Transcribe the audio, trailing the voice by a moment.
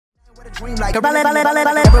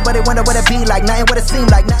Everybody wonder what it be like, nothing what it seem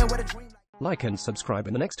like, nothing what it dream like. Like and subscribe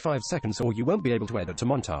in the next 5 seconds or you won't be able to edit to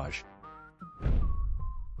montage.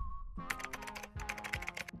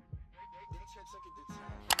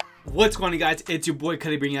 What's going on, guys? It's your boy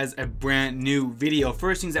Cudi bringing us a brand new video.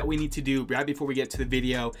 First things that we need to do right before we get to the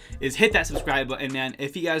video is hit that subscribe button, man.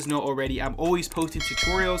 If you guys know already, I'm always posting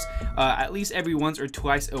tutorials at least every once or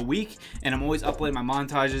twice a week, and I'm always uploading my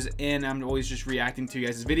montages, and I'm always just reacting to you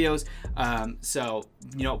guys' videos. So,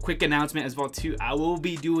 you know, quick announcement as well too, I will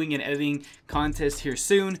be doing an editing contest here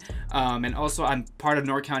soon, and also I'm part of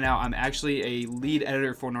NorCal now. I'm actually a lead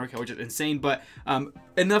editor for NorCal, which is insane, but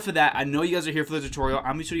enough of that. I know you guys are here for the tutorial.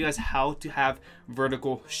 I'm gonna show you guys how to have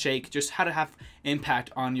vertical shake, just how to have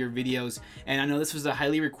impact on your videos. And I know this was a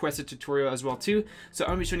highly requested tutorial as well too, so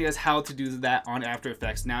I'm gonna be showing you guys how to do that on After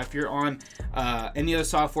Effects. Now, if you're on any other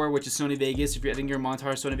software, which is Sony Vegas, if you're editing your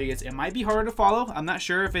montage Sony Vegas, it might be harder to follow. I'm not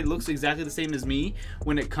sure if it looks exactly the same as me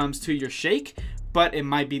when it comes to your shake, but it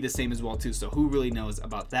might be the same as well too, so who really knows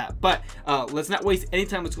about that. But let's not waste any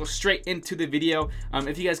time. Let's go straight into the video.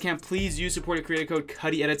 If you guys can, please use supported creator code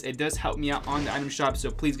CudiEdits. It does help me out on the item shop,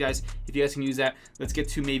 so please guys, if you guys can use that, let's get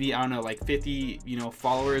to maybe, I don't know, like 50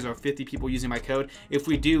 followers or 50 people using my code. If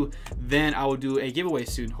we do, then I will do a giveaway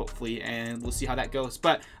soon, hopefully, and we'll see how that goes.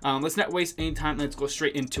 But let's not waste any time. Let's go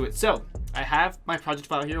straight into it. So I have my project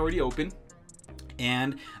file here already open,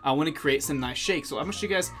 and I want to create some nice shakes. So I'm gonna show you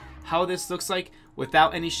guys how this looks like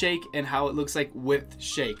without any shake and how it looks like with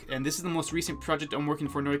shake. And this is the most recent project I'm working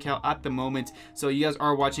for NorCal at the moment, so you guys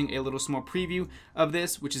are watching a little small preview of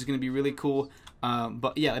this, which is going to be really cool.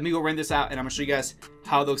 But yeah, let me go run this out and I'm gonna show you guys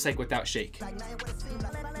how it looks like without shake.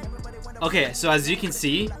 Okay, so as you can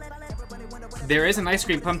see, there is a nice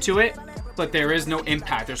screen pump to it, but there is no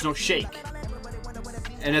impact, there's no shake,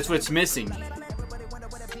 and that's what's missing.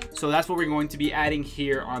 So that's what we're going to be adding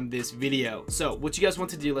here on this video. So what you guys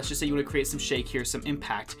want to do, let's just say you want to create some shake here, some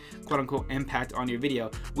impact, quote unquote impact on your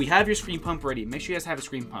video. We have your screen pump ready. Make sure you guys have a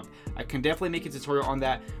screen pump. I can definitely make a tutorial on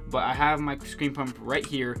that, but I have my screen pump right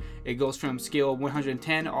here. It goes from scale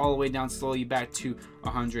 110 all the way down slowly back to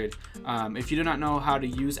 100. If you do not know how to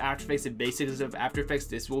use After Effects, the basics of After Effects,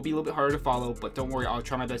 this will be a little bit harder to follow, but don't worry, I'll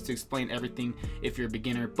try my best to explain everything if you're a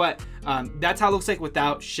beginner. But that's how it looks like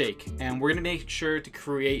without shake, and we're gonna make sure to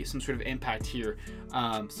create some sort of impact here.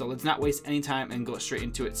 So let's not waste any time and go straight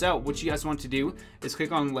into it. So what you guys want to do is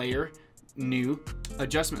click on Layer, New,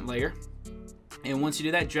 Adjustment Layer, and once you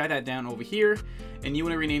do that, drag that down over here, and you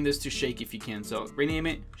want to rename this to Shake if you can. So rename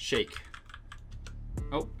it Shake.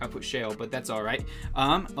 Oh, I put shale, but that's all right.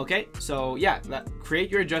 Okay, so yeah,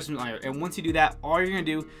 create your adjustment layer, and once you do that, all you're gonna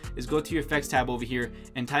do is go to your effects tab over here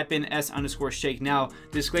and type in S_shake. Now,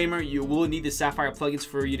 disclaimer, you will need the Sapphire plugins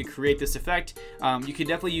for you to create this effect. You can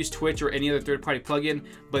definitely use Twitch or any other third-party plugin,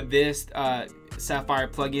 but this Sapphire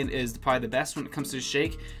plugin is probably the best when it comes to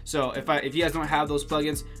shake. So if you guys don't have those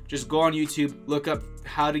plugins, just go on YouTube, look up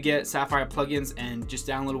how to get Sapphire plugins, and just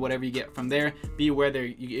download whatever you get from there. Be aware there,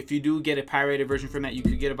 if you do get a pirated version from that, you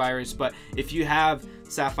could get a virus, but if you have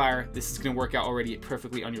Sapphire, this is going to work out already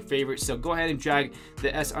perfectly on your favorite. So go ahead and drag the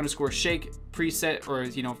S_shake preset, or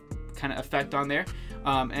kind of effect on there,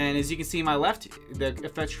 and as you can see on my left, the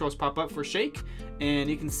effect controls pop up for shake, and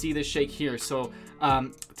you can see the shake here. So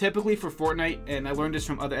typically for Fortnite, and I learned this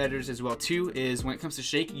from other editors as well too, is when it comes to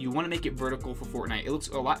shake, you want to make it vertical for Fortnite. It looks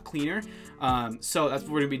a lot cleaner, so that's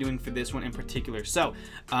what we're gonna be doing for this one in particular. So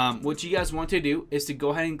what you guys want to do is to go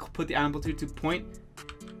ahead and put the amplitude to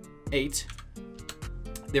 0.8.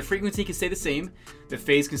 The frequency can stay the same, the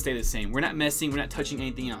phase can stay the same. We're not messing, we're not touching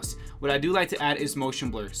anything else. What I do like to add is motion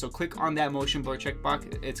blur. So click on that motion blur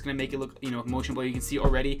checkbox. It's gonna make it look, motion blur. You can see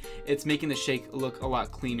already, it's making the shake look a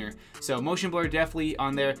lot cleaner. So motion blur definitely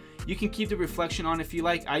on there. You can keep the reflection on if you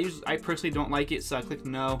like. I personally don't like it, so I click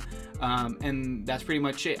no, and that's pretty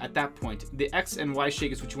much it at that point. The X and Y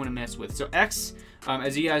shake is what you want to mess with. So X,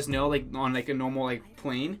 as you guys know, like on like a normal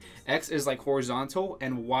plane, X is like horizontal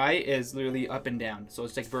and Y is literally up and down, so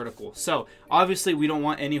it's like vertical. So obviously we don't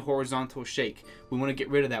want any horizontal shake. We want to get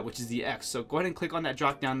rid of that, which is the X. So go ahead and click on that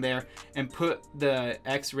drop down there and put the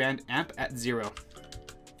X rand amp at 0.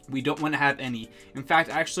 We don't want to have any. In fact,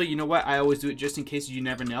 actually, you know what? I always do it just in case you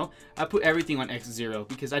never know. I put everything on X0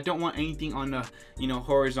 because I don't want anything on the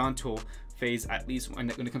horizontal phase, at least when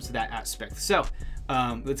it comes to that aspect. So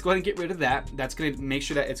let's go ahead and get rid of that. That's going to make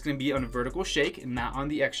sure that it's going to be on a vertical shake and not on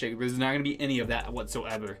the X shake. There's not going to be any of that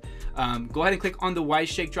whatsoever. Go ahead and click on the Y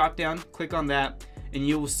shake drop down. Click on that. and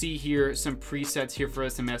you will see here some presets here for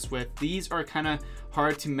us to mess with. These are kind of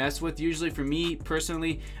hard to mess with. Usually for me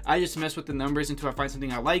personally, I just mess with the numbers until I find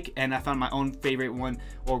something I like, and I found my own favorite one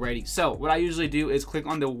already. So what I usually do is click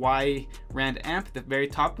on the WRLD amp, the very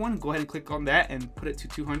top one, go ahead and click on that and put it to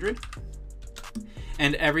 200.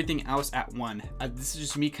 And everything else at 1. This is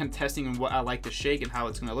just me kind of testing on what I like to shake and how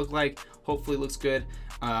it's gonna look like. Hopefully it looks good.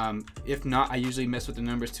 If not, I usually mess with the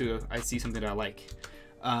numbers too if I see something that I like.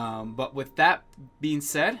 But with that being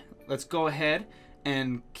said, let's go ahead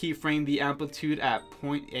and keyframe the amplitude at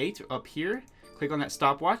 0.8 up here. Click on that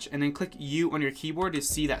stopwatch and then click U on your keyboard to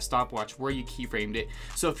see that stopwatch where you keyframed it.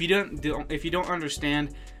 So if you don't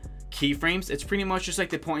understand keyframes, it's pretty much just like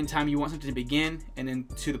the point in time you want something to begin and then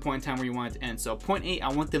to the point in time where you want it to end. So 0.8, I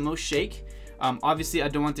want the most shake. Obviously I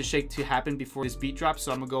don't want the shake to happen before this beat drops,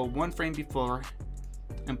 so I'm gonna go 1 frame before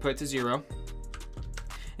and put it to 0.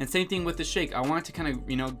 And same thing with the shake, I want it to kind of,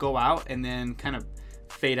 you know, go out and then kind of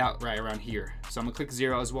fade out right around here. So I'm gonna click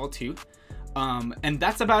 0 as well too. And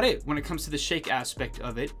that's about it when it comes to the shake aspect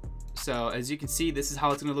of it. So as you can see, this is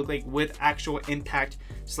how it's gonna look like with actual impact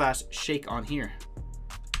slash shake on here.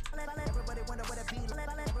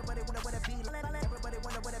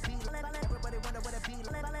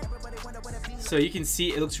 So you can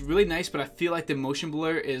see it looks really nice, but I feel like the motion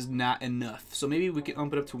blur is not enough. So maybe we can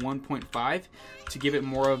ump it up to 1.5 to give it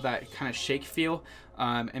more of that kind of shake feel,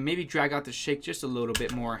 and maybe drag out the shake just a little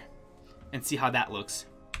bit more and see how that looks.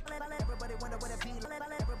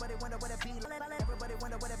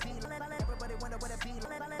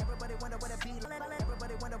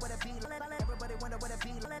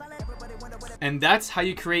 And that's how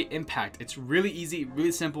you create impact. It's really easy,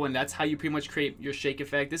 really simple, and that's how you pretty much create your shake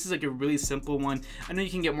effect. This is like a really simple one. I know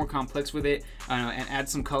you can get more complex with it and add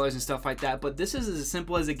some colors and stuff like that, but this is as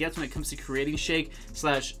simple as it gets when it comes to creating shake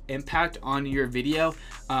slash impact on your video.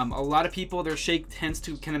 A lot of people, their shake tends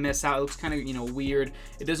to kind of mess out. It looks kind of, you know, weird.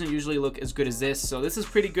 It doesn't usually look as good as this. So this is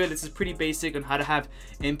pretty good. This is pretty basic on how to have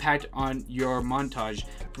impact on your montage.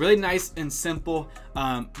 Really nice and simple.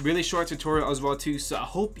 Really short tutorial as well too. So I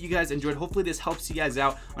hope you guys enjoyed. Hopefully this helps you guys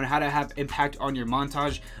out on how to have impact on your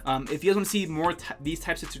montage. If you guys want to see more these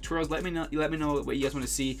types of tutorials, let me know what you guys want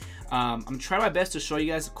to see. I'm trying my best to show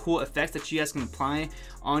you guys cool effects that you guys can apply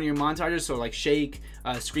on your montages. So like shake,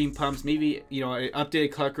 screen pumps, maybe, you know, an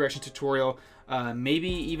updated color correction tutorial. Maybe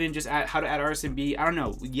even just how to add RSMB. I don't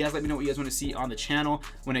know. You guys let me know what you guys want to see on the channel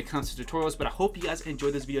when it comes to tutorials. But I hope you guys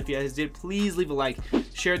enjoyed this video. If you guys did, please leave a like,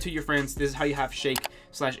 share it to your friends. This is how you have shake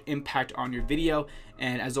slash impact on your video.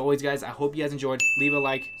 And as always, guys, I hope you guys enjoyed. Leave a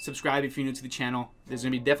like, subscribe if you're new to the channel. There's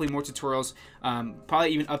gonna be definitely more tutorials, probably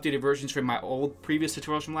even updated versions from my old previous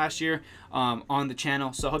tutorials from last year on the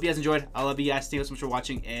channel. So I hope you guys enjoyed. I love you guys. Thank you so much for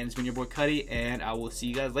watching. And it's been your boy Cudi, and I will see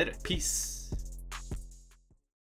you guys later. Peace.